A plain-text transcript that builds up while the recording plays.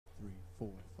4,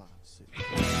 5, 6.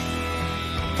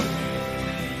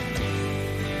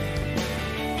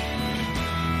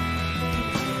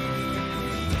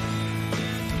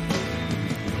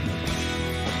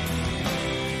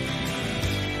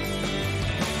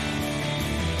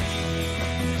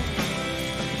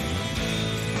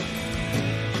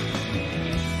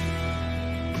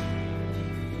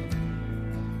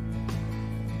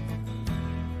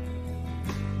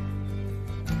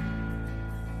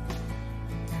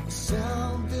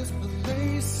 Set this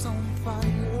place on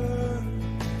fire.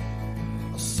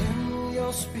 Send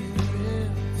your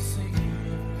spirit,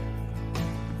 Savior.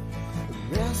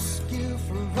 Rescue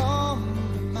from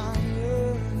the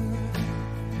mire.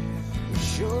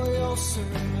 Show your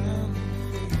servant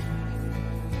favor.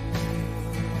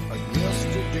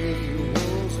 Yesterday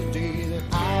was a day that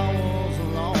I was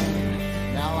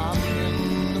alone. Now I'm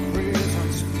in the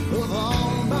presence of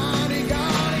Almighty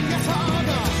God. And yes, I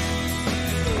know.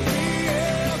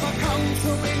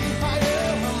 Consuming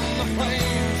fire from the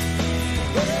flames,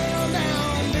 burn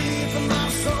down deep in my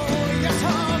soul. Yes, oh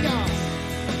God,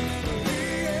 He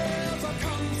is a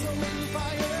consuming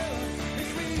fire. It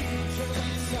reaches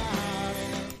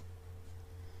inside.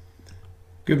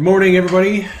 Good morning,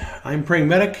 everybody. I'm Praying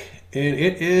Medic, and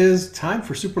it is time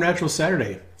for Supernatural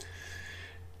Saturday.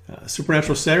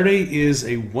 Supernatural Saturday is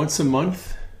a once a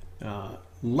month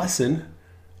lesson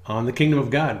on the Kingdom of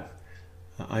God.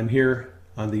 I'm here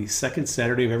on the second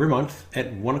Saturday of every month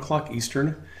at 1 o'clock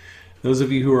Eastern. Those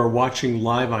of you who are watching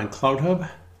live on CloudHub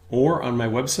or on my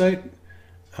website,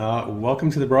 welcome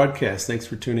to the broadcast. Thanks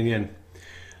for tuning in.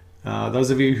 Those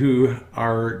of you who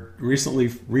are recently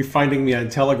refinding me on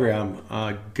Telegram,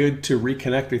 good to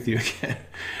reconnect with you again.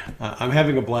 I'm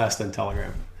having a blast on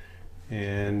Telegram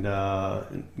and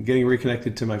getting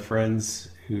reconnected to my friends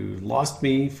who lost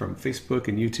me from Facebook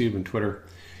and YouTube and Twitter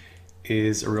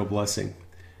is a real blessing.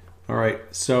 All right,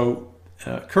 so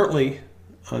currently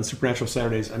on Supernatural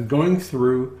Saturdays, I'm going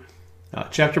through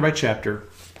chapter by chapter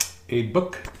a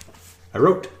book I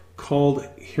wrote called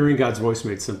Hearing God's Voice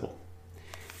Made Simple.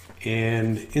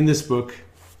 And in this book,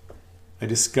 I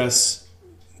discuss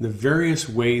the various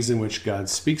ways in which God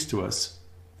speaks to us.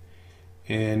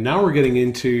 And now we're getting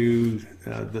into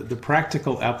the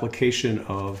practical application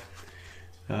of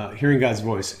hearing God's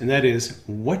voice. And that is,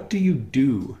 what do you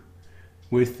do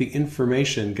with the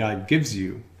information God gives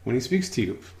you when He speaks to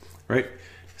you, right?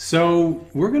 So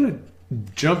we're going to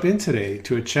jump in today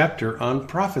to a chapter on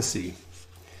prophecy.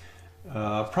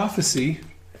 Prophecy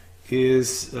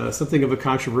is something of a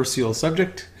controversial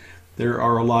subject. There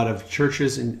are a lot of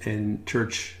churches and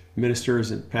church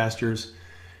ministers and pastors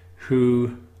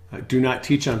who do not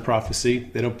teach on prophecy.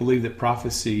 They don't believe that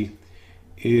prophecy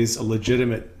is a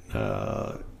legitimate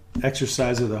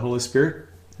exercise of the Holy Spirit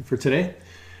for today.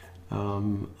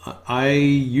 I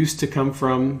used to come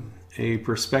from a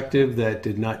perspective that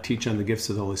did not teach on the gifts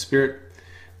of the Holy Spirit,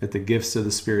 that the gifts of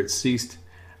the Spirit ceased,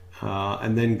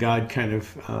 and then God kind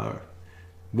of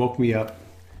woke me up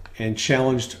and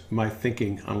challenged my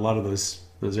thinking on a lot of those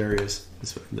areas,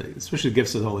 especially the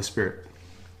gifts of the Holy Spirit.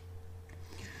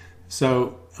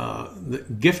 So the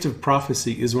gift of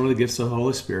prophecy is one of the gifts of the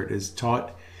Holy Spirit, is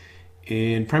taught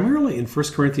primarily in 1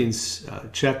 Corinthians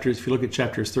chapters. If you look at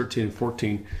chapters 13 and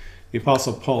 14, the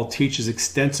Apostle Paul teaches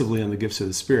extensively on the gifts of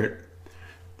the Spirit.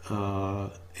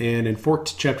 And in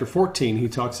chapter 14, he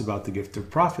talks about the gift of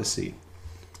prophecy.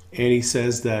 And he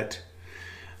says that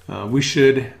we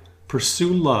should pursue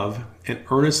love and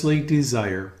earnestly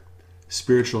desire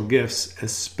spiritual gifts,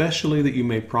 especially that you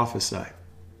may prophesy.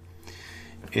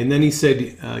 And then he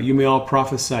said, you may all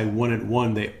prophesy one at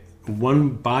one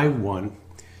by one,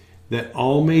 that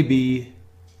all may be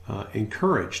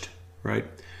encouraged, right?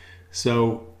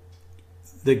 So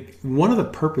the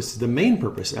main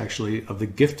purpose actually of the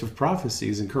gift of prophecy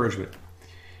is encouragement.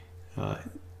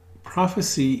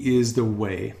 Prophecy is the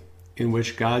way in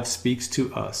which God speaks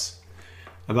to us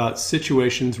about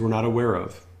situations we're not aware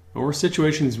of, or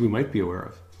situations we might be aware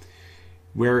of,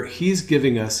 where He's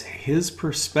giving us His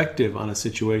perspective on a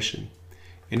situation,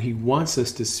 and He wants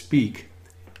us to speak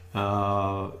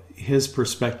His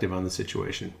perspective on the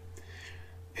situation.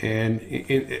 And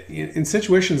in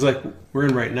situations like we're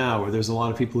in right now, where there's a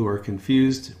lot of people who are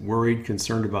confused, worried,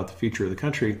 concerned about the future of the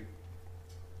country,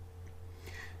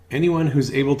 anyone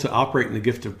who's able to operate in the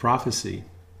gift of prophecy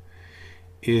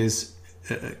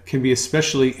can be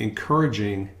especially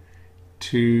encouraging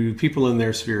to people in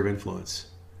their sphere of influence.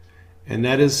 And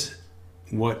that is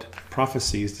what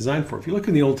prophecy is designed for. If you look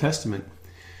in the Old Testament,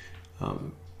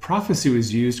 prophecy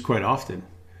was used quite often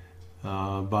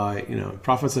by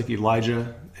prophets like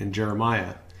Elijah and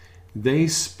Jeremiah. They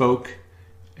spoke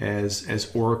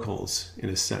as oracles, in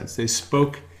a sense. They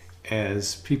spoke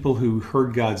as people who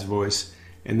heard God's voice,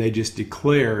 and they just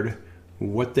declared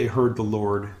what they heard the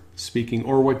Lord speaking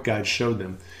or what God showed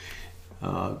them.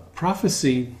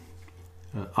 Prophecy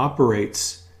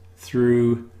operates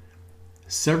through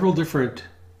several different,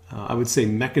 I would say,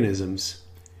 mechanisms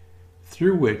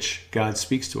through which God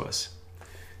speaks to us.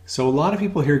 So a lot of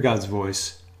people hear God's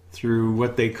voice through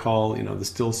what they call, the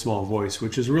still small voice,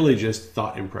 which is really just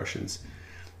thought impressions.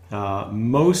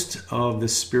 Most of the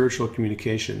spiritual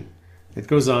communication that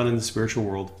goes on in the spiritual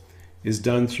world is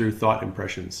done through thought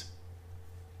impressions.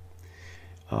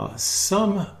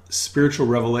 Some spiritual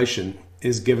revelation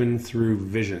is given through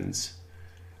visions,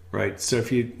 right? So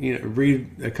if you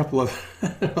read a couple of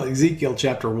Ezekiel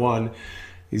chapter 1,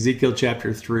 Ezekiel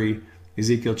chapter 3,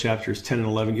 Ezekiel chapters 10 and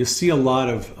 11, you'll see a lot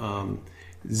of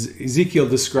Ezekiel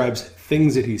describes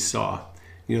things that he saw.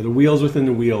 The wheels within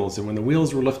the wheels, and when the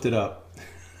wheels were lifted up,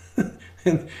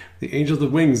 and the angels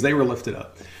with wings, they were lifted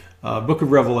up. Book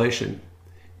of Revelation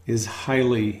is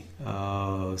highly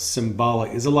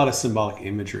symbolic. There's a lot of symbolic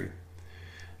imagery.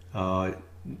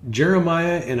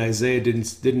 Jeremiah and Isaiah didn't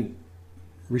seem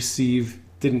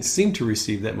to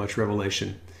receive that much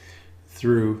revelation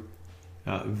through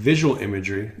visual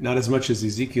imagery, not as much as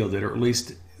Ezekiel did, or at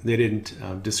least they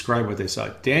didn't describe what they saw.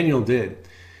 Daniel did.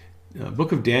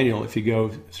 Book of Daniel, if you go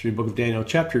through Book of Daniel,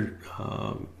 chapter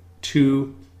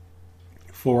 2,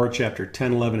 4, chapter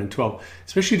 10, 11, and 12,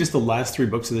 especially just the last three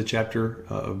books of the chapter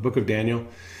Book of Daniel.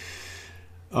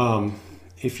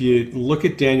 If you look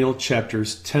at Daniel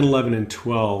chapters 10, 11, and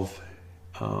 12,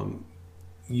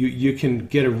 you can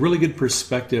get a really good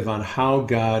perspective on how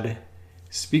God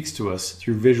speaks to us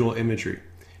through visual imagery.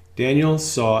 Daniel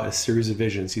saw a series of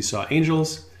visions. He saw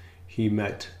angels. He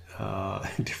met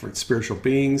different spiritual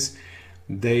beings.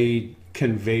 They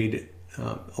conveyed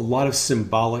a lot of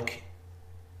symbolic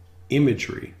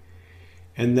imagery.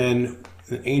 And then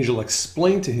the angel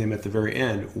explained to him at the very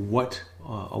end what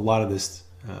a lot of this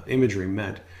imagery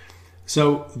meant.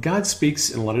 So God speaks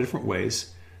in a lot of different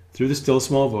ways, through the still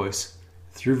small voice,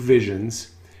 through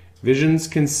visions. Visions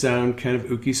can sound kind of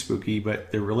ooky spooky,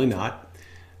 but they're really not.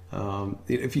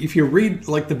 If you read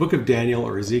like the book of Daniel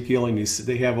or Ezekiel, and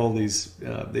they have all these,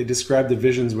 they describe the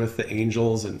visions with the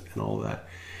angels and all of that.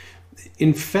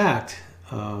 In fact,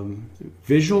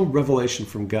 visual revelation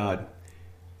from God,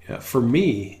 for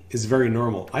me, is very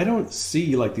normal. I don't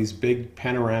see like these big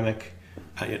panoramic,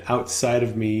 outside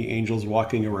of me, angels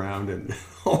walking around and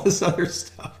all this other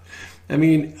stuff. I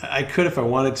mean, I could if I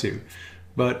wanted to,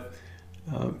 but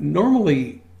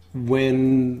normally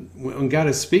when God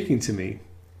is speaking to me,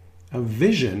 a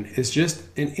vision is just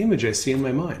an image I see in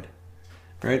my mind,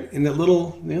 right? In that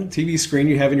little TV screen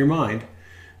you have in your mind,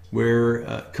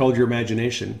 where called your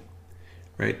imagination,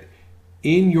 right?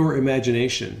 In your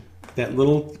imagination, that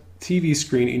little TV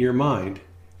screen in your mind,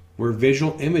 where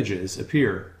visual images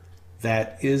appear,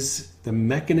 that is the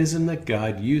mechanism that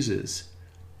God uses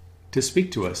to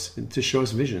speak to us and to show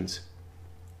us visions.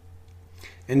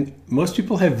 And most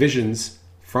people have visions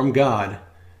from God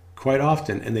quite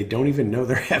often, and they don't even know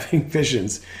they're having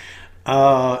visions.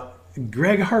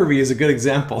 Greg Harvey is a good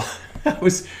example. I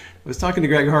was talking to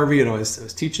Greg Harvey, and I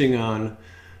was teaching on,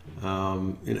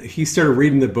 he started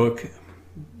reading the book,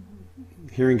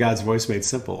 Hearing God's Voice Made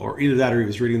Simple, or either that or he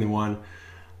was reading the one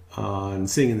on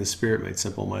Seeing in the Spirit Made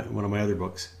Simple, one of my other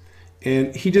books.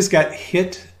 And he just got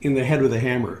hit in the head with a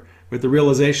hammer with the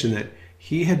realization that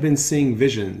he had been seeing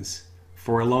visions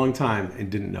for a long time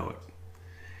and didn't know it.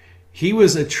 He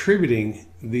was attributing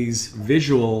these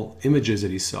visual images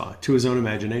that he saw to his own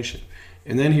imagination.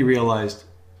 And then he realized,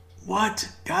 what?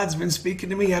 God's been speaking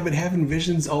to me? I've been having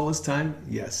visions all this time?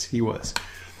 Yes, he was.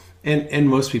 And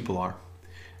most people are.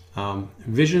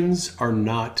 Visions are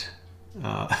not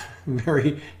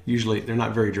they're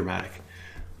not very dramatic.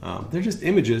 They're just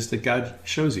images that God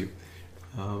shows you.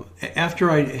 After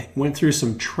I went through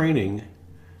some training,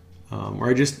 or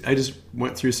I just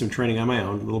went through some training on my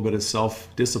own, a little bit of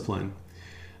self-discipline,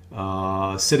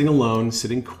 sitting alone,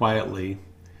 sitting quietly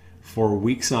for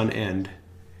weeks on end,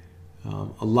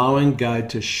 allowing God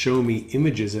to show me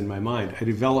images in my mind, I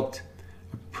developed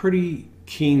a pretty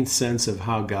keen sense of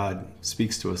how God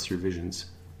speaks to us through visions.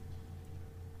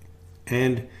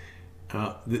 And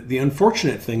the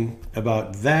unfortunate thing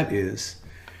about that is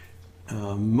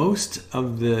most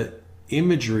of the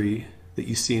imagery that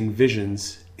you see in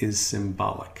visions is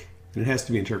symbolic, and it has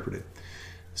to be interpreted.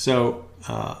 So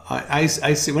I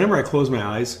see, whenever I close my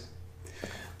eyes,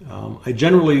 I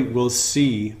generally will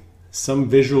see some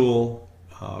visual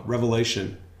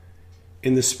revelation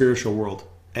in the spiritual world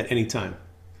at any time.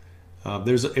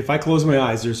 If I close my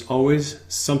eyes, there's always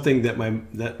something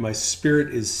that my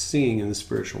spirit is seeing in the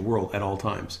spiritual world at all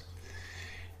times.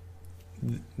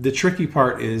 The tricky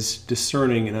part is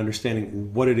discerning and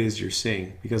understanding what it is you're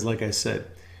seeing, because, like I said,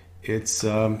 it's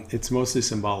mostly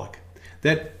symbolic.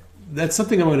 That's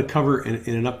something I'm going to cover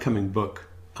in an upcoming book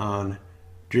on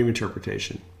dream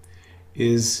interpretation.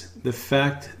 Is the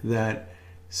fact that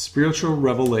spiritual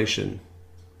revelation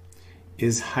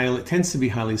tends to be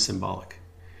highly symbolic.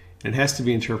 And it has to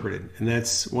be interpreted. And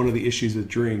that's one of the issues with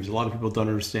dreams. A lot of people don't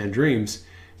understand dreams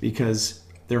because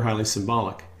they're highly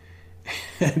symbolic.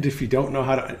 And if you don't know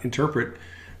how to interpret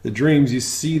the dreams, you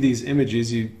see these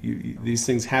images, these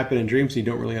things happen in dreams, and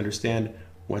you don't really understand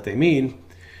what they mean,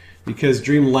 because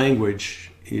dream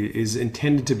language is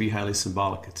intended to be highly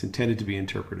symbolic. It's intended to be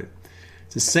interpreted.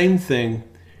 It's the same thing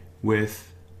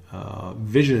with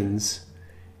visions,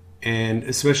 and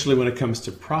especially when it comes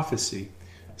to prophecy.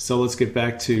 So let's get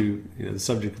back to the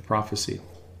subject of prophecy.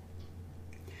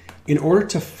 In order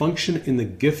to function in the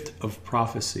gift of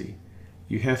prophecy,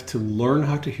 you have to learn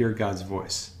how to hear God's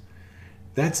voice.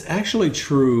 That's actually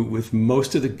true with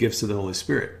most of the gifts of the Holy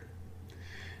Spirit.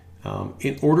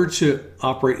 In order to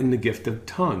operate in the gift of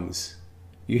tongues,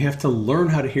 you have to learn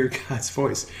how to hear God's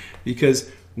voice,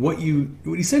 because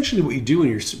essentially what you do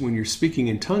when you're speaking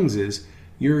in tongues is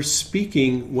you're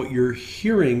speaking what you're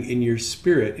hearing in your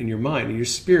spirit, in your mind. And your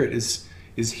spirit is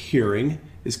hearing,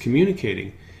 is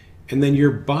communicating, and then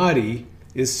your body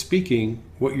is speaking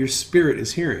what your spirit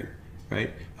is hearing.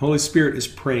 Right? The Holy Spirit is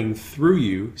praying through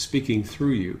you, speaking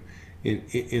through you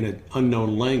in an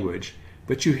unknown language,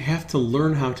 but you have to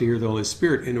learn how to hear the Holy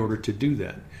Spirit in order to do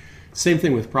that. Same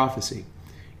thing with prophecy.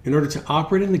 In order to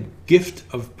operate in the gift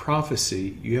of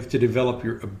prophecy, you have to develop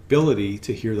your ability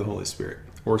to hear the Holy Spirit,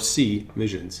 or see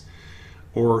visions,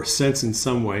 or sense in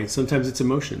some way. Sometimes it's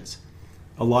emotions.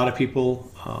 A lot of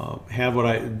people have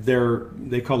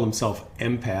they call themselves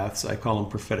empaths. I call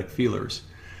them prophetic feelers.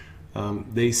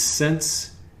 They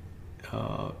sense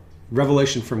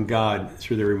revelation from God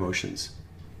through their emotions.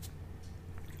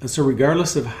 And so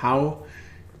regardless of how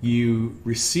you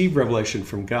receive revelation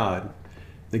from God,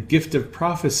 the gift of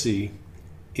prophecy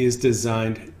is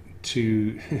designed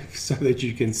so that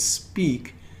you can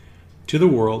speak to the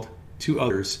world, to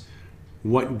others,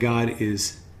 what God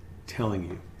is telling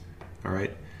you. All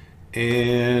right?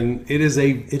 And it is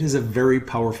a very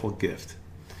powerful gift.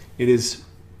 It is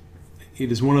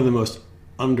one of the most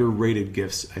underrated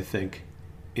gifts, I think,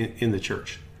 in the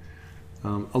church.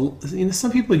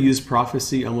 Some people use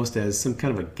prophecy almost as some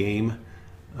kind of a game.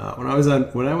 When I was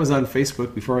on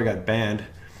Facebook before I got banned,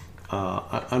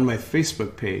 on my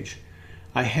Facebook page,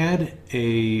 I had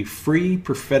a free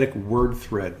prophetic word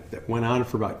thread that went on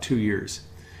for about 2 years,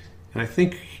 and I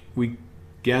think we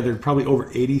gathered probably over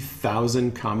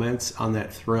 80,000 comments on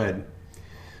that thread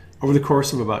over the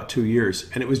course of about 2 years.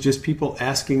 And it was just people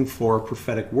asking for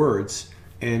prophetic words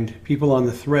and people on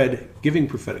the thread giving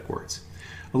prophetic words.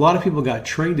 A lot of people got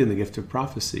trained in the gift of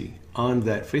prophecy on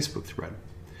that Facebook thread.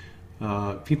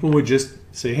 People would just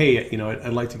say, hey,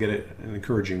 I'd like to get an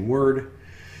encouraging word.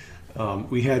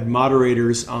 We had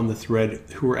moderators on the thread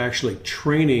who were actually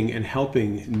training and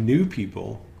helping new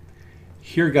people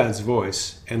hear God's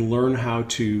voice and learn how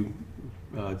to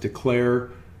declare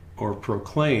or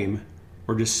proclaim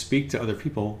or just speak to other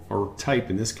people, or type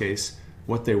in this case,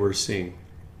 what they were seeing.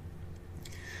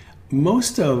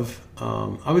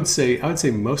 I would say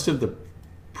most of the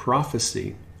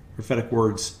prophecy, prophetic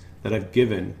words that I've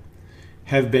given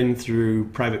have been through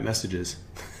private messages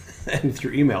and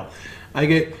through email.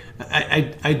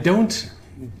 I don't,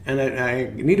 and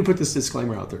I need to put this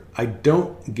disclaimer out there, I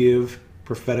don't give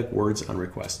prophetic words on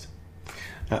request.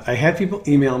 I had people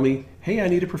email me, hey, I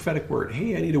need a prophetic word.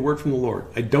 Hey, I need a word from the Lord.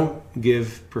 I don't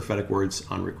give prophetic words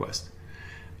on request.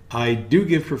 I do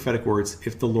give prophetic words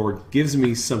if the Lord gives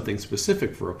me something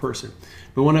specific for a person.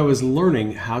 But when I was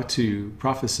learning how to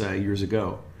prophesy years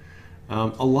ago,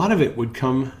 a lot of it would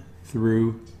come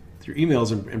through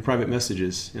emails and private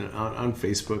messages on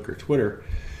Facebook or Twitter,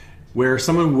 where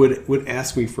someone would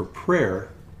ask me for prayer,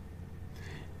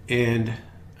 and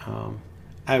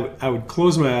I would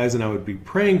close my eyes and I would be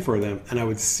praying for them, and I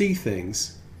would see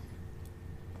things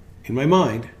in my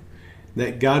mind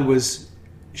that God was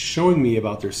showing me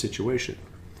about their situation.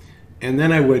 And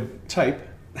then I would type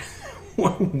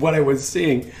what I was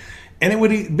seeing, and it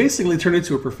would basically turn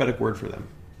into a prophetic word for them.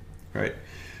 Right?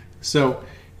 So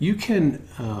you can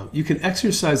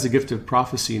exercise the gift of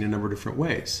prophecy in a number of different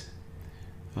ways.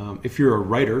 If you're a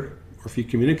writer, or if you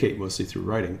communicate mostly through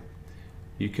writing,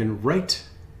 you can write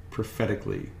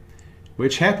prophetically,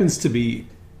 which happens to be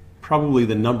probably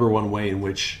the number one way in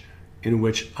which in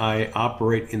which I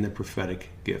operate in the prophetic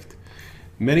gift.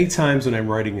 Many times when I'm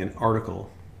writing an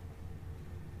article,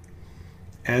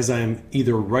 as I'm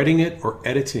either writing it or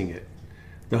editing it,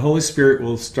 the Holy Spirit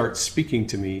will start speaking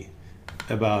to me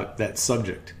about that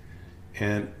subject.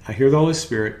 And I hear the Holy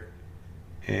Spirit,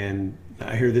 and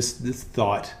I hear this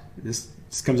thought. This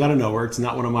comes out of nowhere. It's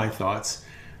not one of my thoughts.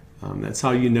 That's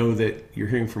how you know that you're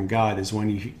hearing from God, is when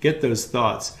you get those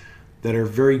thoughts that are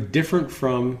very different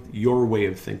from your way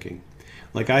of thinking.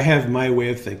 Like I have my way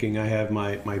of thinking, I have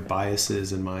my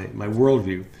biases and my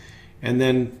worldview. And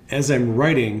then as I'm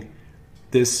writing,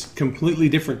 this completely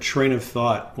different train of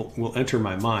thought will enter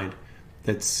my mind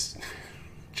that's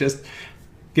just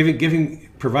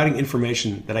providing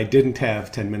information that I didn't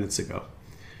have 10 minutes ago,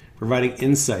 providing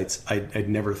insights I'd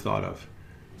never thought of,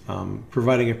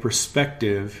 providing a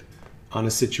perspective on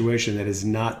a situation that is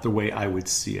not the way I would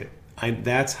see it.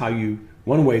 That's how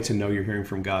one way to know you're hearing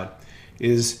from God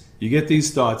is you get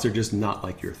these thoughts, they're just not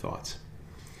like your thoughts.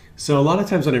 So a lot of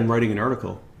times when I'm writing an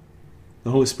article,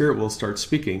 the Holy Spirit will start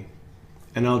speaking,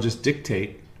 and I'll just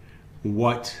dictate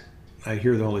what I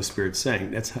hear the Holy Spirit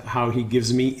saying. That's how He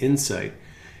gives me insight,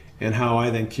 and how I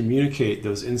then communicate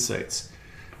those insights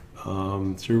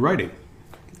through writing.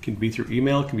 It can be through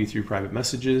email, it can be through private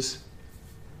messages.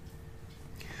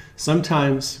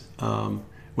 Sometimes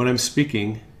when I'm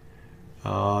speaking,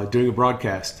 doing a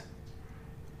broadcast,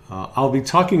 I'll be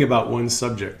talking about one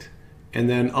subject, and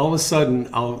then all of a sudden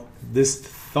this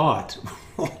thought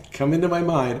will come into my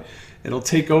mind. It'll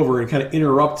take over and kind of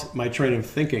interrupt my train of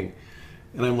thinking.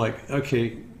 And I'm like,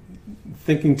 okay,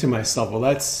 thinking to myself, well,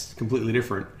 that's completely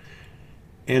different.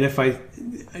 And if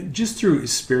just through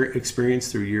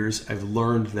experience through years, I've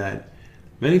learned that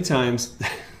many times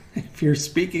if you're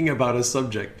speaking about a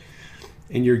subject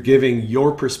and you're giving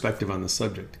your perspective on the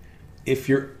subject, if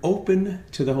you're open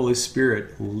to the Holy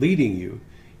Spirit leading you,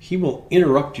 He will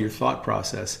interrupt your thought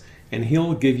process, and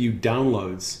He'll give you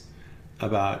downloads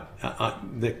about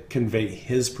that convey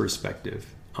His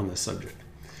perspective on the subject.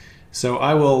 So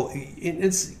I will.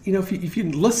 It's if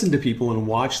you listen to people and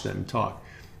watch them talk,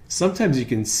 sometimes you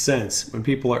can sense when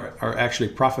people are actually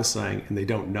prophesying and they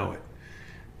don't know it.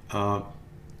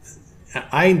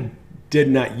 I did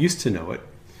not used to know it.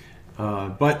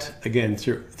 But again,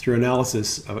 through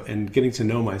analysis and getting to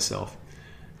know myself,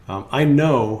 I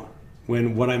know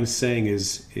when what I'm saying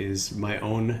is my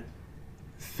own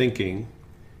thinking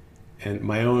and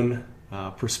my own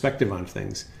perspective on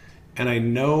things. And I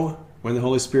know when the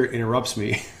Holy Spirit interrupts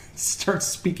me, starts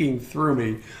speaking through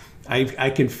me, I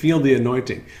can feel the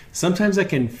anointing. Sometimes I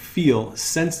can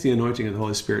sense the anointing of the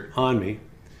Holy Spirit on me.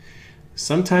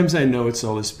 Sometimes I know it's the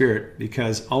Holy Spirit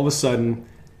because all of a sudden,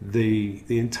 the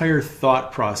entire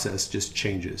thought process just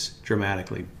changes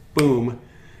dramatically. Boom.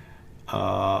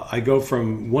 I go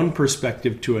from one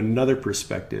perspective to another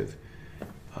perspective.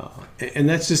 And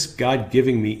that's just God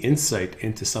giving me insight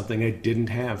into something I didn't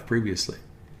have previously.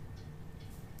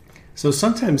 So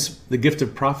sometimes the gift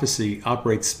of prophecy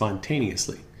operates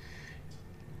spontaneously.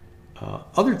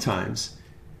 Other times,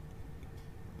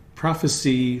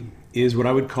 prophecy is what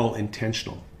I would call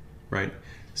intentional, right?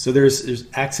 So there's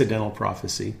accidental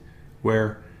prophecy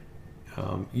where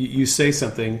you say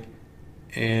something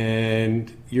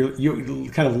and you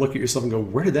kind of look at yourself and go,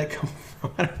 where did that come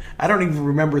from? I don't even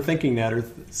remember thinking that or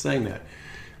saying that.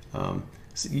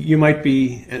 So you might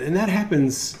be, and that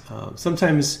happens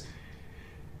sometimes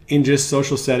in just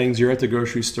social settings. You're at the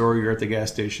grocery store, you're at the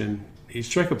gas station, you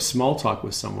strike up small talk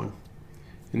with someone.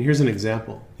 And here's an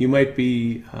example. You might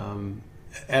be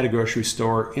at a grocery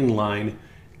store in line,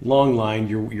 long line,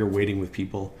 you're waiting with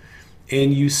people,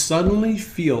 and you suddenly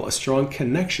feel a strong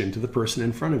connection to the person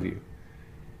in front of you.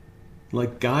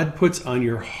 Like God puts on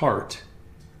your heart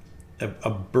a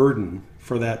burden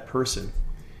for that person.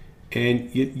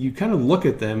 And you kind of look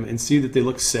at them and see that they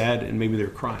look sad and maybe they're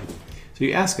crying. So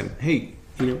you ask them, hey,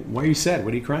 why are you sad?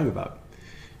 What are you crying about?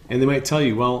 And they might tell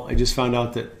you, well, I just found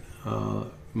out that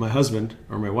my husband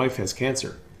or my wife has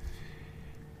cancer.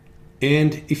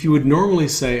 And if you would normally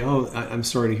say, oh, I'm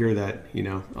sorry to hear that,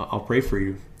 I'll pray for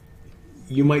you,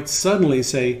 you might suddenly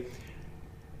say,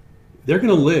 they're going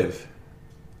to live.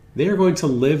 They are going to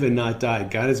live and not die.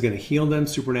 God is going to heal them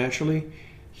supernaturally.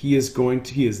 He is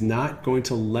not going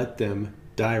to let them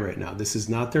die right now. This is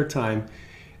not their time.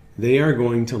 They are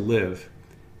going to live.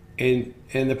 And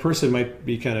the person might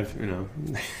be kind of,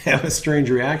 have a strange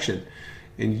reaction.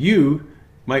 And you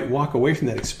might walk away from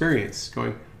that experience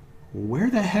going, where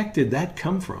the heck did that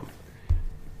come from?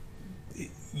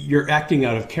 You're acting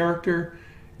out of character.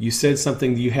 You said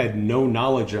something you had no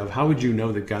knowledge of. How would you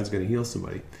know that God's going to heal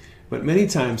somebody? But many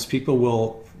times people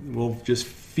will just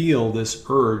feel this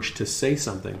urge to say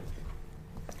something.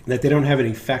 that they don't have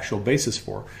any factual basis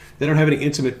for. They don't have any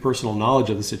intimate personal knowledge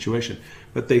of the situation,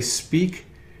 but they speak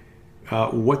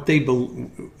what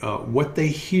they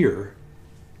hear,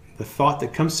 the thought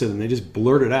that comes to them. They just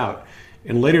blurt it out,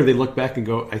 and later they look back and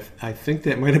go, I think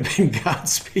that might have been God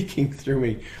speaking through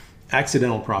me.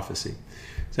 Accidental prophecy.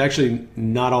 It's actually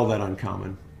not all that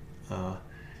uncommon.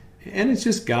 And it's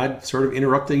just God sort of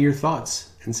interrupting your thoughts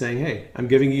and saying, hey, I'm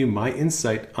giving you my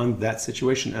insight on that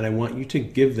situation, and I want you to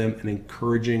give them an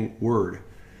encouraging word.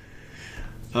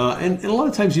 And a lot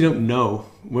of times you don't know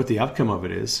what the outcome of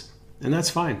it is, and that's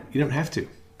fine. You don't have to.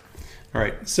 All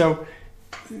right, so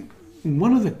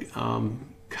one of the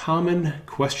common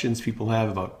questions people have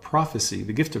about prophecy,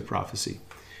 the gift of prophecy,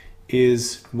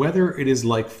 is whether it is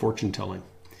like fortune telling.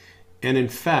 And in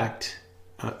fact,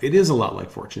 it is a lot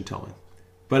like fortune telling,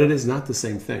 but it is not the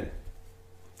same thing.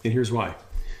 And here's why.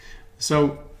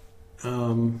 So,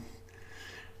 the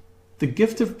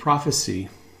gift of prophecy,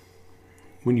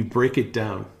 when you break it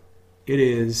down, it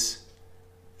is,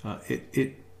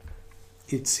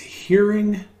 it's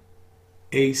hearing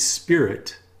a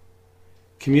spirit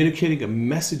communicating a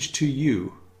message to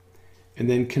you and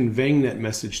then conveying that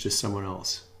message to someone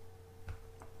else.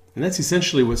 And that's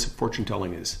essentially what fortune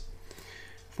telling is.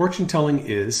 Fortune telling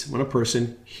is when a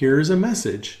person hears a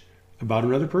message about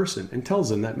another person and tells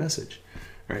them that message.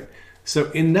 Right?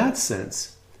 So in that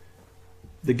sense,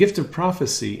 the gift of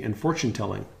prophecy and fortune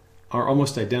telling are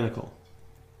almost identical.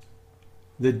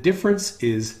 The difference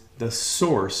is the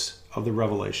source of the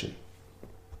revelation.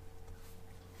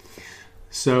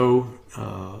 So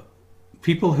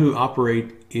people who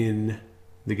operate in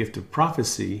the gift of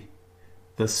prophecy,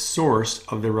 the source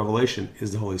of their revelation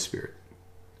is the Holy Spirit.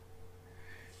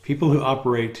 People who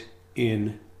operate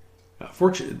in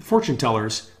fortune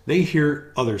tellers, they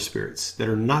hear other spirits that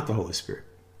are not the Holy Spirit.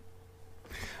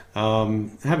 I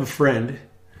have a friend,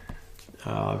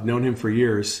 I've known him for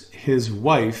years. His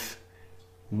wife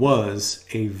was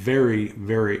a very,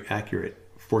 very accurate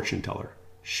fortune teller.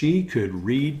 She could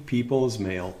read people's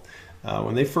mail.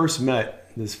 When they first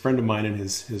met, this friend of mine and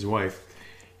his wife,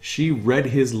 she read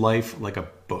his life like a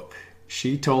book.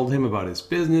 She told him about his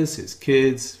business, his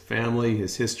kids, family,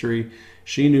 his history.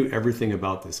 She knew everything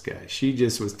about this guy. She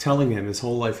just was telling him his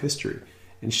whole life history,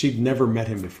 and she'd never met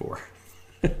him before.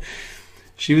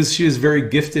 She was very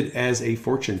gifted as a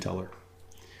fortune teller.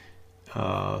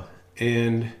 Well,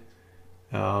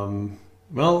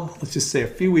 let's just say a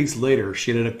few weeks later,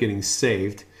 she ended up getting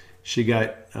saved. She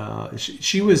got,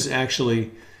 she was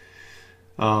actually,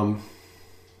 I'm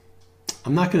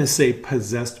not going to say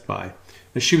possessed by,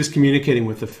 but she was communicating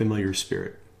with a familiar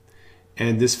spirit.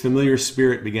 And this familiar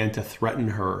spirit began to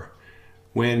threaten her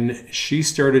when she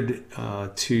started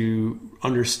to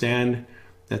understand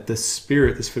that the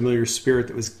spirit, this familiar spirit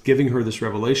that was giving her this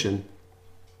revelation,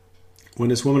 when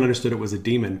this woman understood it was a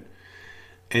demon,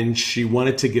 and she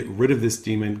wanted to get rid of this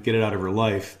demon, get it out of her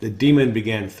life, the demon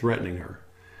began threatening her.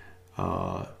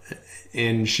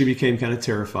 And she became kind of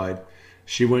terrified.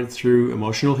 She went through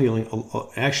emotional healing,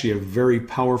 actually a very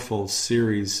powerful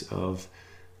series of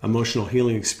emotional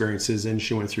healing experiences, and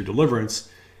she went through deliverance,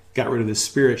 got rid of this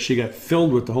spirit. She got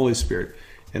filled with the Holy Spirit.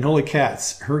 And holy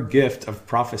cats, her gift of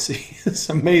prophecy is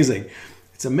amazing.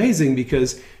 It's amazing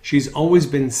because she's always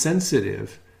been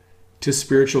sensitive to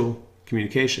spiritual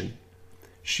communication.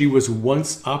 She was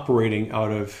once operating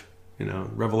out of,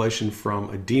 revelation from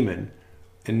a demon,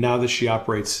 and now that she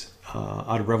operates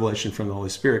out of revelation from the Holy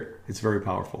Spirit, it's very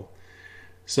powerful.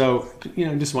 So,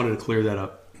 just wanted to clear that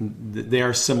up. They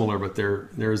are similar, but there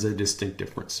is a distinct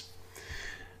difference.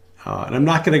 And I'm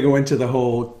not going to go into the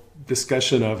whole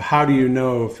discussion of how do you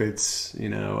know if it's,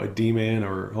 a demon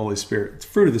or Holy Spirit. It's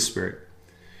fruit of the Spirit.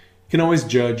 You can always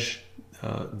judge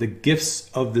the gifts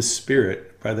of the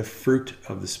Spirit by the fruit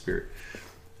of the Spirit.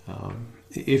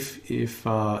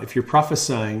 If you're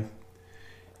prophesying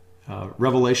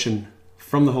revelation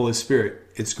from the Holy Spirit,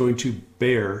 it's going to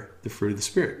bear the fruit of the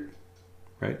Spirit,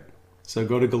 right? So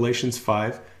go to Galatians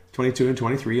 5:22 and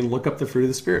 23 and look up the fruit of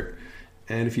the Spirit.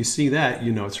 And if you see that,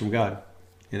 you know it's from God.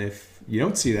 And if you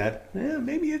don't see that,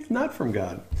 maybe it's not from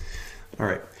God. All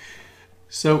right.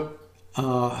 So,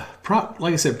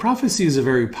 like I said, prophecy is a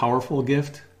very powerful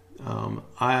gift.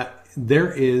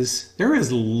 There is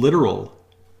literal,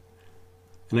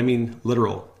 and I mean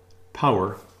literal,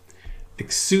 power,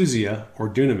 exousia or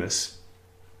dunamis,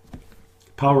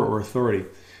 power or authority,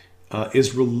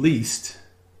 is released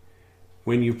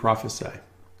when you prophesy.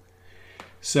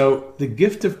 So the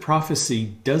gift of prophecy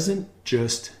doesn't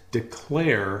just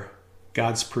declare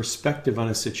God's perspective on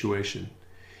a situation.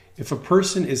 If a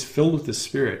person is filled with the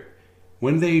Spirit,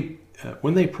 when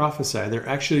they prophesy, they're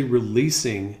actually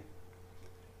releasing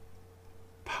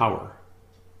power.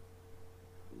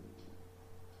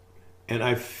 And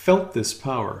I felt this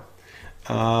power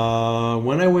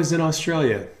when I was in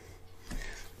Australia.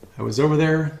 I was over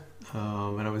there,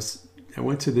 and I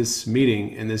went to this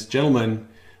meeting, and this gentleman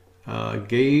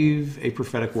gave a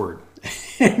prophetic word,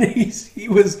 and he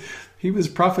was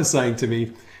prophesying to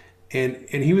me, and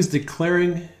he was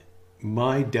declaring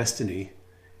my destiny,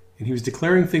 and he was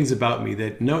declaring things about me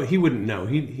that he wouldn't know.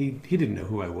 He didn't know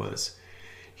who I was.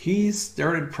 He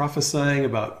started prophesying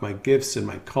about my gifts and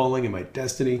my calling and my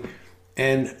destiny,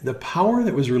 and the power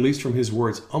that was released from his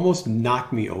words almost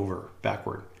knocked me over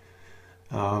backward.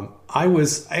 I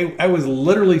was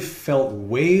literally felt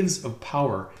waves of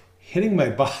power hitting my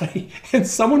body, and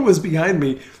someone was behind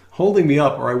me holding me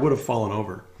up, or I would have fallen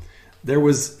over. There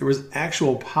was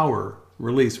actual power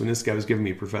released when this guy was giving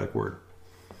me a prophetic word.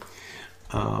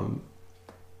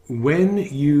 When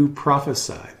you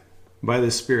prophesy by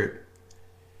the Spirit,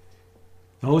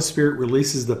 the Holy Spirit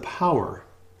releases the power,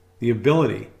 the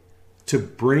ability to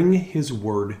bring His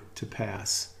word to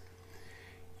pass.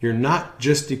 You're not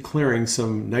just declaring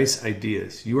some nice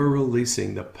ideas. You are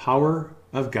releasing the power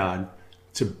of God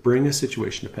to bring a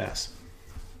situation to pass.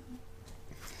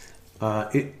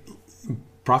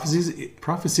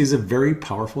 Prophecy is a very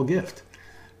powerful gift.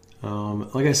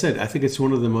 Like I said, I think it's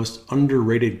one of the most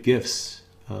underrated gifts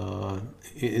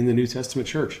in the New Testament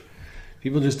church.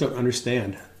 People just don't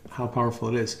understand how powerful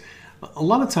it is. A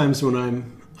lot of times when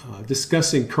I'm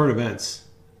discussing current events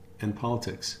and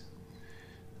politics,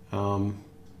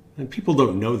 and people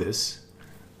don't know this,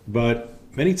 but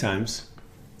many times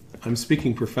I'm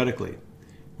speaking prophetically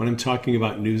when I'm talking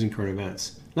about news and current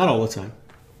events. Not all the time.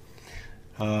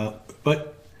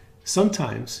 But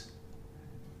sometimes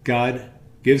God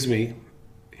gives me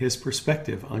His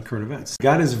perspective on current events.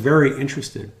 God is very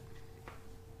interested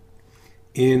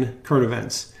in current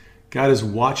events. God is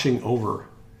watching over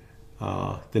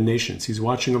the nations. He's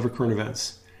watching over current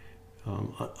events.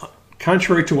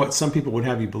 Contrary to what some people would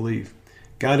have you believe,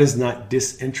 God is not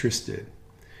disinterested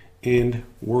in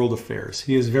world affairs.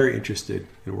 He is very interested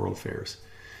in world affairs.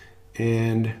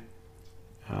 And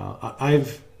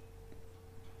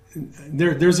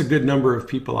there's a good number of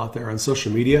people out there on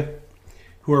social media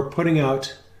who are putting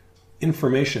out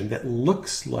information that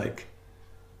looks like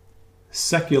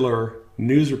secular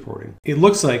news reporting. It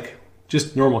looks like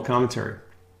just normal commentary,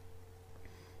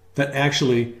 that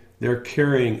actually they're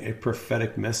carrying a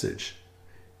prophetic message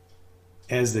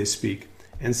as they speak.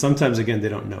 And sometimes, again, they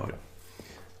don't know it.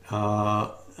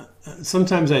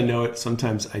 Sometimes I know it,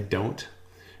 sometimes I don't.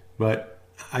 But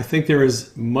I think there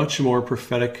is much more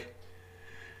prophetic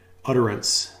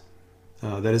utterance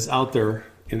that is out there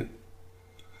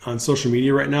on social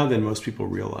media right now than most people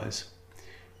realize.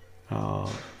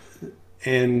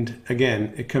 And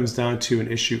again, it comes down to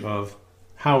an issue of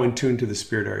how in tune to the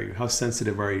Spirit are you? How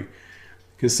sensitive are you?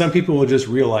 Because some people will just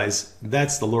realize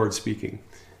that's the Lord speaking.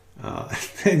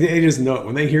 They just know it.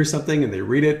 When they hear something and they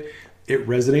read it, it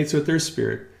resonates with their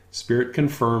spirit. Spirit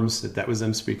confirms that was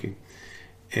them speaking.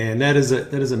 And that is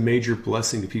a major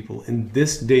blessing to people in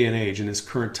this day and age, in this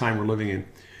current time we're living in,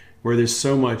 where there's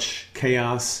so much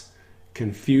chaos,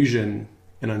 confusion,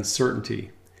 and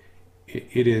uncertainty.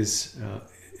 It's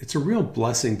a real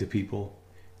blessing to people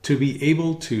to be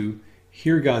able to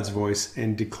hear God's voice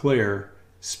and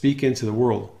speak into the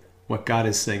world what God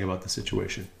is saying about the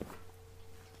situation.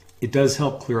 It does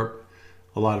help clear up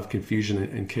a lot of confusion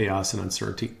and chaos and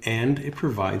uncertainty, and it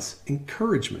provides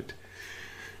encouragement,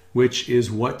 which is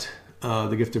what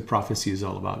the gift of prophecy is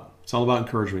all about. It's all about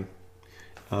encouragement.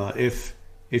 If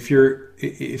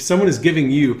someone is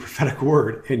giving you a prophetic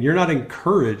word and you're not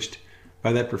encouraged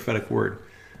by that prophetic word,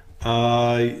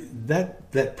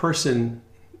 that person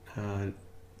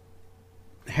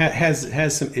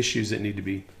has some issues that need to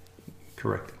be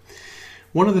corrected.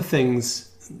 One of the things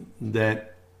that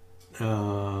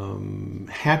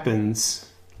happens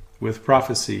with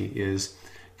prophecy is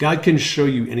God can show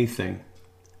you anything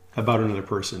about another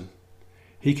person.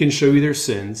 He can show you their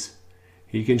sins.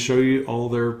 He can show you all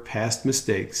their past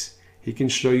mistakes. He can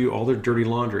show you all their dirty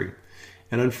laundry.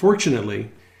 And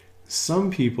unfortunately, some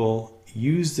people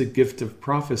use the gift of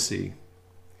prophecy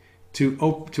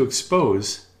to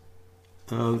expose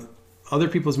other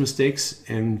people's mistakes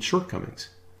and shortcomings.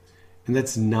 And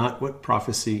that's not what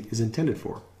prophecy is intended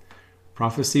for.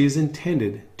 Prophecy is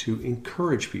intended to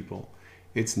encourage people.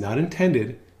 It's not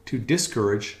intended to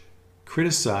discourage,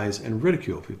 criticize, and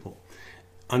ridicule people.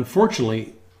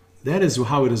 Unfortunately, that is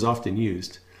how it is often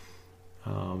used.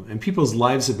 And people's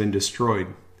lives have been destroyed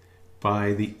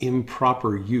by the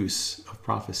improper use of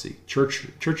prophecy.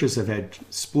 Churches have had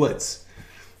splits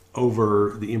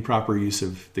over the improper use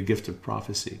of the gift of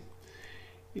prophecy.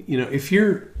 if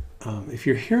you're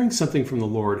hearing something from the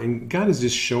Lord and God is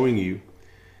just showing you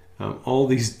all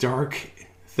these dark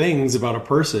things about a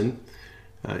person,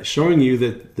 showing you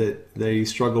that they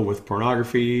struggle with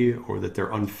pornography, or that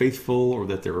they're unfaithful, or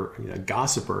that they're a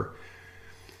gossiper,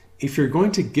 if you're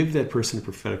going to give that person a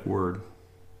prophetic word,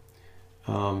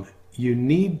 you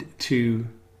need to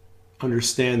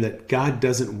understand that God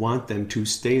doesn't want them to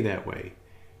stay that way.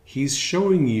 He's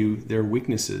showing you their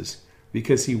weaknesses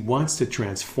because he wants to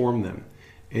transform them.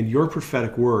 And your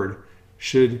prophetic word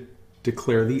should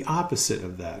declare the opposite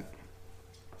of that.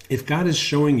 If God is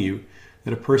showing you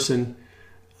that a person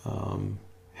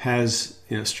has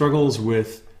struggles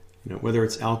with whether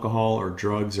it's alcohol or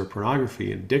drugs or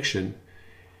pornography, addiction,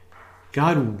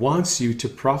 God wants you to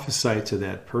prophesy to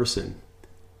that person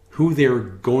who they're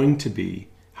going to be,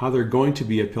 how they're going to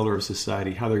be a pillar of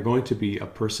society, how they're going to be a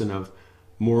person of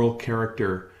moral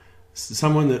character,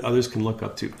 someone that others can look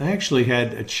up to. I actually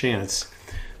had a chance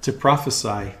to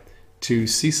prophesy to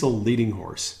Cecil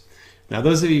Leadinghorse. Now,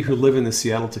 those of you who live in the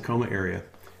Seattle-Tacoma area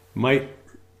might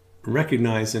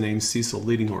recognize the name Cecil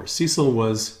Leadinghorse. Cecil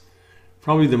was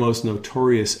probably the most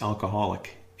notorious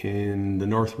alcoholic in the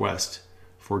Northwest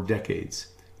for decades.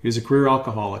 He was a career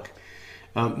alcoholic.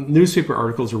 Newspaper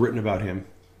articles were written about him,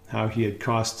 how he had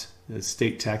cost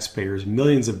state taxpayers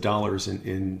millions of dollars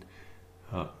in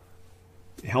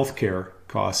health care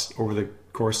costs over the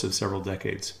course of several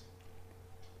decades.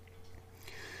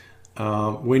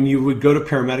 When you would go to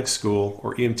paramedic school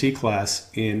or EMT class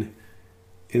in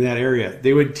that area,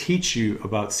 they would teach you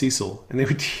about Cecil, and they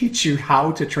would teach you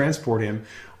how to transport him,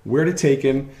 where to take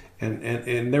him,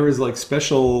 and there was like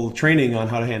special training on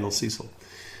how to handle Cecil.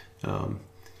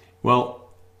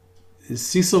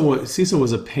 Cecil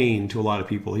was a pain to a lot of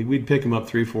people. We'd pick him up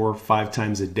 3, 4, 5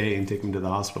 times a day and take him to the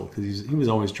hospital because he was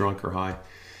always drunk or high.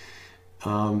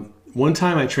 One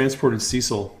time I transported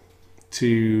Cecil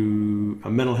to a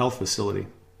mental health facility,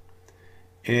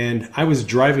 and I was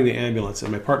driving the ambulance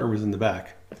and my partner was in the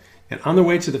back. And on the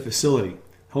way to the facility,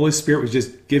 Holy Spirit was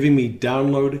just giving me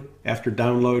download after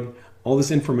download, all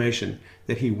this information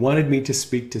that he wanted me to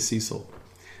speak to Cecil.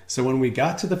 So when we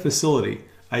got to the facility,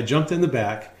 I jumped in the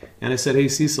back and I said, "Hey,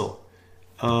 Cecil,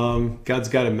 God's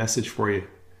got a message for you.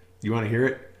 You want to hear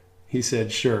it?" He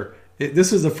said, "Sure."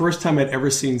 This was the first time I'd ever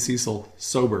seen Cecil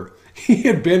sober. He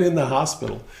had been in the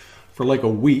hospital for like a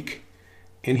week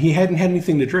and he hadn't had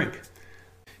anything to drink.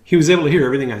 He was able to hear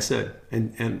everything I said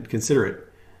and consider it.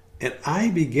 And I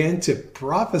began to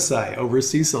prophesy over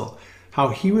Cecil how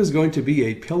he was going to be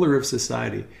a pillar of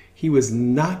society. He was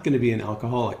not going to be an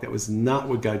alcoholic. That was not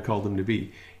what God called him to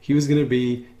be. He was going to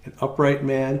be an upright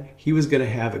man. He was going to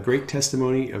have a great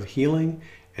testimony of healing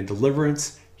and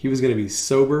deliverance. He was going to be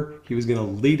sober. He was going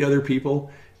to lead other people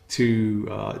to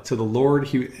the Lord.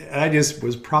 I just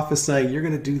was prophesying, you're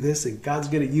going to do this and God's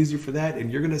going to use you for that,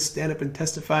 and you're going to stand up and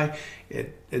testify.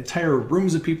 Entire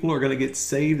rooms of people are going to get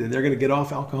saved and they're going to get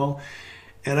off alcohol.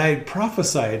 And I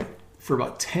prophesied for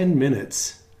about 10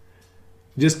 minutes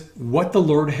just what the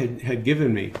Lord had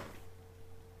given me.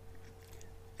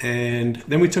 And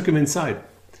then we took him inside.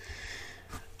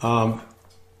 I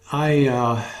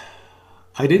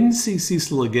didn't see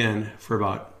Cecil again for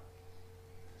about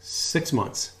 6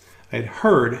 months. I had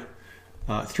heard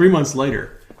 3 months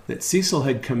later that Cecil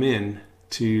had come in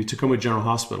to Tacoma General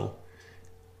Hospital,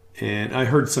 and I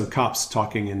heard some cops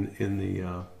talking in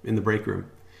the break room,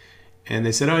 and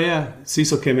they said, "Oh yeah,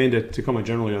 Cecil came into Tacoma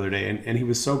General the other day, and he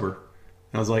was sober."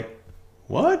 And I was like,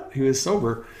 "What? He was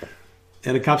sober?"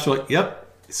 And the cops were like, "Yep,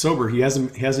 sober. He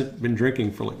hasn't been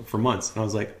drinking for months." And I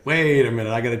was like, "Wait a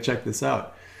minute, I got to check this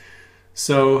out."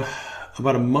 So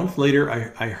about a month later,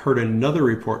 I heard another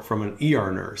report from an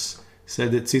ER nurse,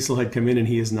 said that Cecil had come in and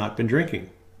he has not been drinking.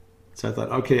 So I thought,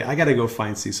 okay, I got to go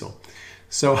find Cecil.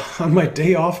 So on my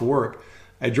day off work,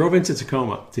 I drove into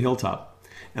Tacoma to Hilltop,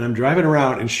 and I'm driving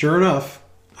around, and sure enough,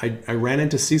 I ran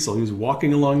into Cecil. He was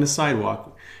walking along the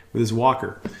sidewalk with his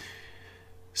walker.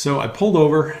 So I pulled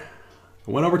over,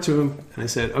 I went over to him, and I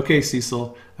said, "Okay,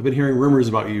 Cecil, I've been hearing rumors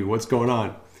about you. What's going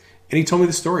on?" And he told me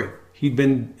the story. He'd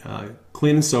been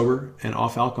clean and sober and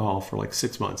off alcohol for like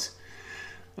 6 months.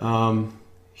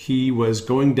 He was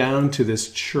going down to this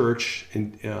church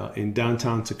in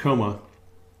downtown Tacoma,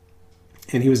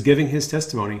 and he was giving his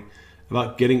testimony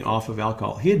about getting off of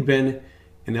alcohol. He had been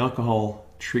in alcohol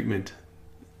treatment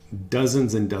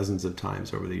dozens and dozens of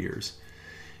times over the years.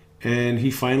 And he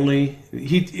finally,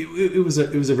 it was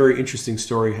a very interesting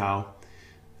story how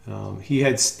he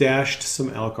had stashed some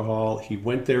alcohol. He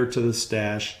went there to the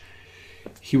stash.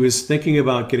 He was thinking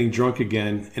about getting drunk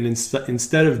again, and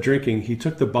instead of drinking, he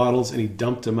took the bottles and he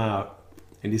dumped them out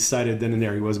and decided then and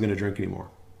there he wasn't going to drink anymore.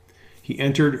 He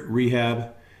entered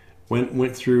rehab,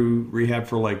 went through rehab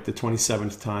for like the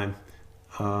 27th time,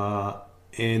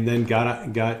 and then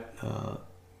got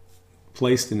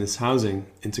placed in this housing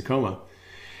in Tacoma,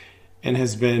 and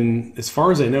has been, as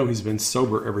far as I know, he's been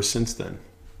sober ever since then.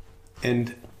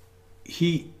 And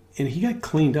he got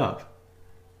cleaned up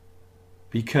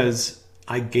because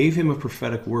I gave him a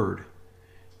prophetic word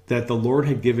that the Lord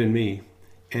had given me,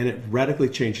 and it radically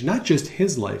changed not just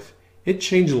his life, it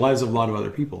changed the lives of a lot of other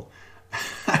people.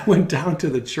 I went down to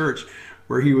the church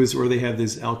where they have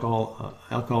these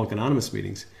Alcoholic Anonymous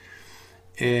meetings,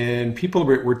 and people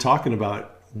were talking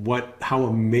about how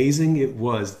amazing it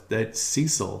was that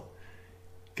Cecil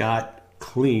got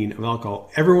clean of alcohol.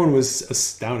 Everyone was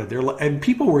astounded. And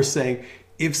people were saying,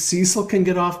 if Cecil can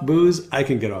get off booze, I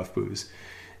can get off booze.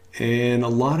 And a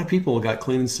lot of people got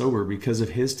clean and sober because of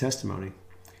his testimony.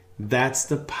 That's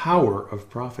the power of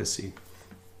prophecy.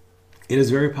 It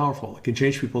is very powerful. It can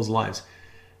change people's lives.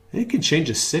 It can change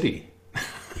a city.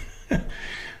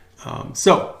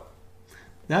 So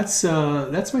that's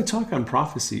my talk on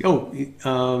prophecy.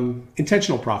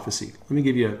 Intentional prophecy. Let me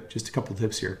give you just a couple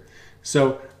tips here.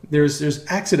 So there's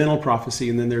accidental prophecy,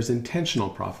 and then there's intentional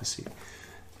prophecy.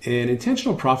 And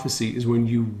intentional prophecy is when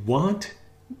you want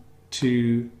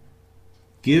to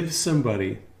give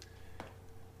somebody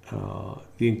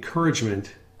the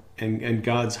encouragement and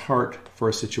God's heart for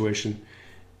a situation.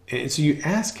 And so you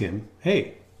ask him,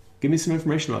 hey, give me some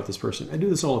information about this person. I do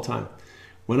this all the time.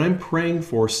 When I'm praying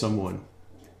for someone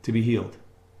to be healed,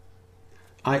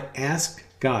 I ask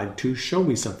God to show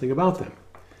me something about them.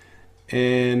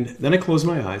 And then I close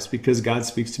my eyes, because God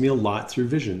speaks to me a lot through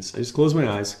visions. I just close my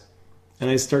eyes and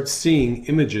I start seeing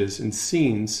images and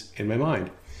scenes in my mind.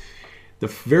 The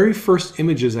very first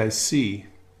images I see,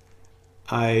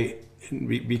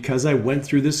 because I went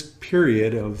through this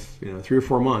period of 3 or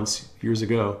 4 months years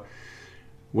ago,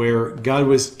 where God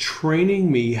was training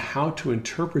me how to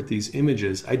interpret these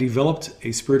images, I developed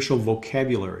a spiritual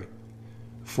vocabulary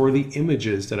for the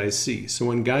images that I see. So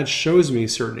when God shows me a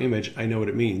certain image, I know what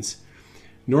it means.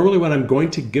 Normally when I'm going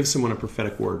to give someone a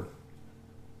prophetic word,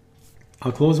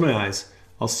 I'll close my eyes,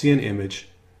 I'll see an image,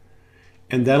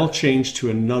 and that'll change to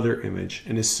another image.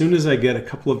 And as soon as I get a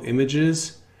couple of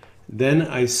images, then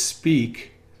I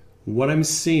speak what I'm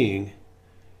seeing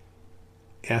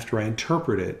after I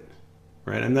interpret it.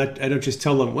 Right? I don't just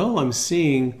tell them, well, I'm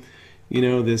seeing,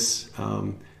 this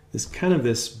kind of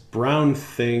this brown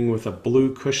thing with a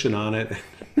blue cushion on it.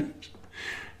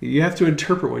 You have to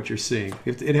interpret what you're seeing.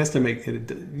 It has to make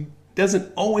it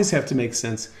doesn't always have to make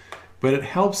sense, but it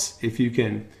helps if you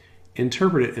can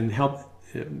interpret it and help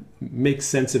make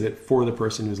sense of it for the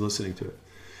person who's listening to it.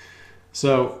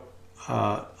 So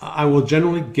I will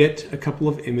generally get a couple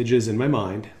of images in my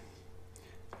mind.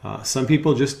 Some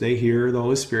people they hear the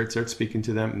Holy Spirit start speaking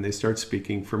to them, and they start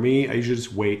speaking. For me, I usually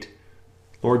just wait.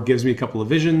 Lord gives me a couple of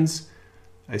visions.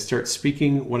 I start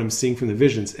speaking what I'm seeing from the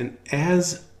visions. And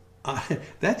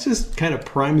that just kind of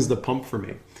primes the pump for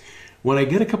me. When I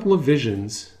get a couple of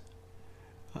visions,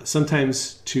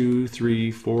 sometimes 2,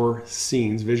 3, 4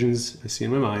 visions I see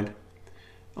in my mind,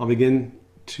 I'll begin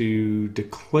to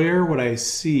declare what I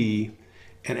see.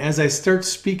 And as I start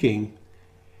speaking,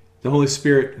 the Holy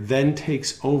Spirit then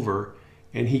takes over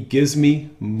and he gives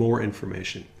me more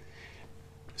information.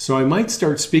 So I might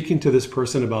start speaking to this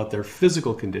person about their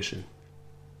physical condition.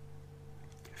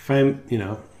 If I'm,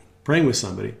 praying with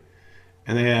somebody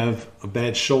and they have a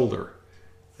bad shoulder,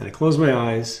 and I close my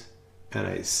eyes and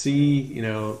I see,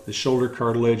 the shoulder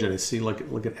cartilage, and I see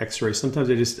look at x-ray. Sometimes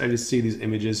I just see these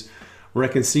images where I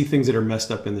can see things that are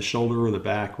messed up in the shoulder or the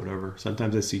back, whatever.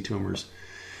 Sometimes I see tumors.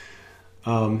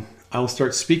 I'll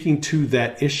start speaking to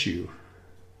that issue.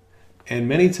 And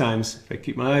many times, if I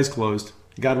keep my eyes closed,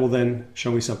 God will then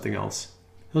show me something else.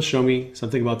 He'll show me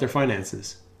something about their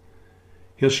finances.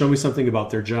 He'll show me something about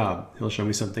their job. He'll show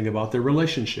me something about their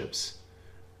relationships.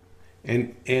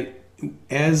 And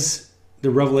as the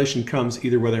revelation comes,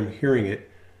 either whether I'm hearing it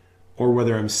or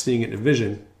whether I'm seeing it in a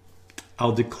vision,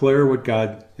 I'll declare what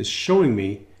God is showing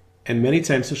me, and many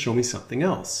times he'll show me something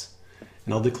else.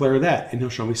 And I'll declare that, and he'll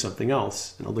show me something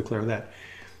else, and I'll declare that.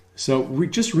 So we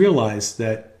just realize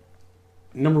that,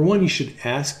 number one, you should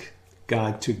ask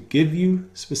God to give you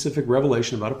specific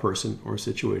revelation about a person or a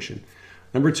situation.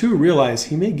 Number two, realize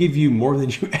he may give you more than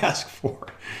you ask for.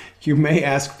 You may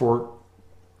ask for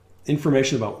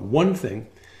information about one thing,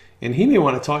 and he may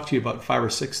want to talk to you about 5 or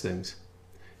 6 things.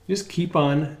 Just keep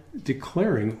on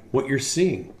declaring what you're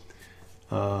seeing.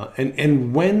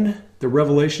 And when the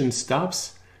revelation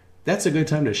stops, that's a good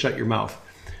time to shut your mouth.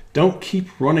 Don't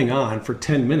keep running on for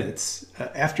 10 minutes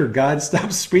after God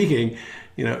stops speaking.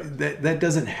 That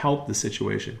doesn't help the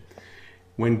situation.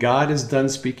 When God is done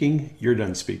speaking, you're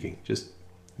done speaking. Just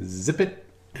zip it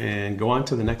and go on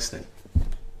to the next thing.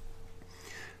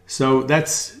 So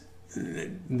that's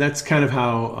kind of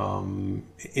how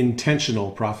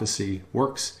intentional prophecy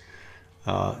works.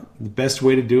 The best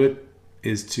way to do it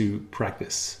is to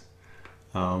practice.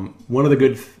 One of the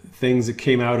good things that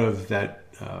came out of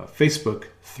that Facebook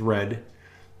thread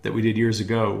that we did years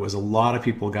ago was a lot of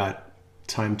people got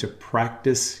time to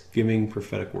practice giving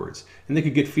prophetic words, and they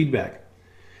could get feedback.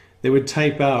 They would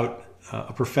type out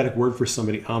a prophetic word for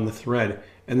somebody on the thread,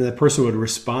 and then the person would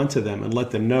respond to them and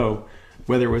let them know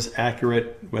whether it was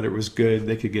accurate, whether it was good.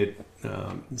 They could get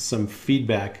some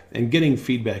feedback, and getting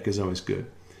feedback is always good.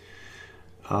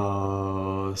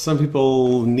 Some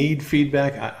people need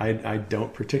feedback. I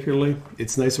don't particularly.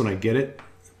 It's nice when I get it,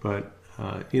 but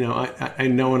I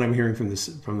know when I'm hearing from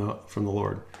the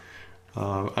Lord.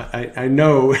 I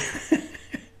know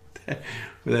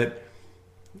that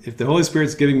if the Holy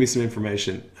Spirit's giving me some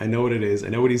information, I know what it is, I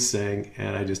know what He's saying,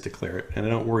 and I just declare it, and I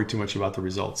don't worry too much about the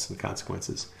results and the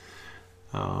consequences.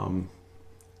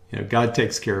 God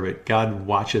takes care of it. God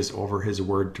watches over His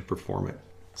word to perform it.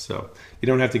 So you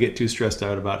don't have to get too stressed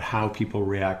out about how people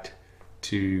react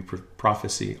to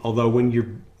prophecy. Although when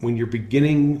you're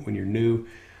beginning, when you're new,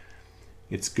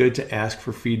 it's good to ask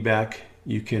for feedback.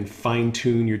 You can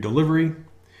fine-tune your delivery,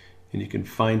 and you can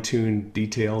fine-tune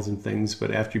details and things,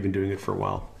 but after you've been doing it for a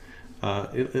while,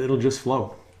 it'll just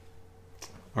flow.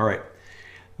 All right.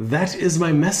 That is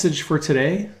my message for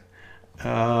today.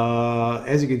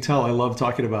 As you can tell, I love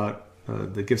talking about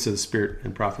the gifts of the Spirit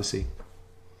and prophecy.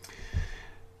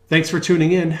 Thanks for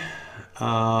tuning in.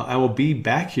 I will be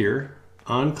back here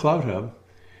on Cloud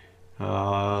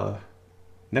Hub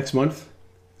next month,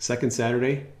 second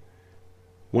Saturday,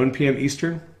 1 p.m.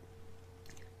 Eastern.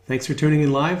 Thanks for tuning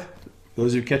in live.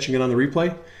 Those who are catching it on the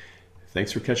replay,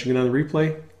 thanks for catching it on the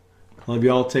replay. I love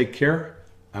you all. Take care.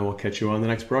 I will catch you on the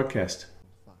next broadcast.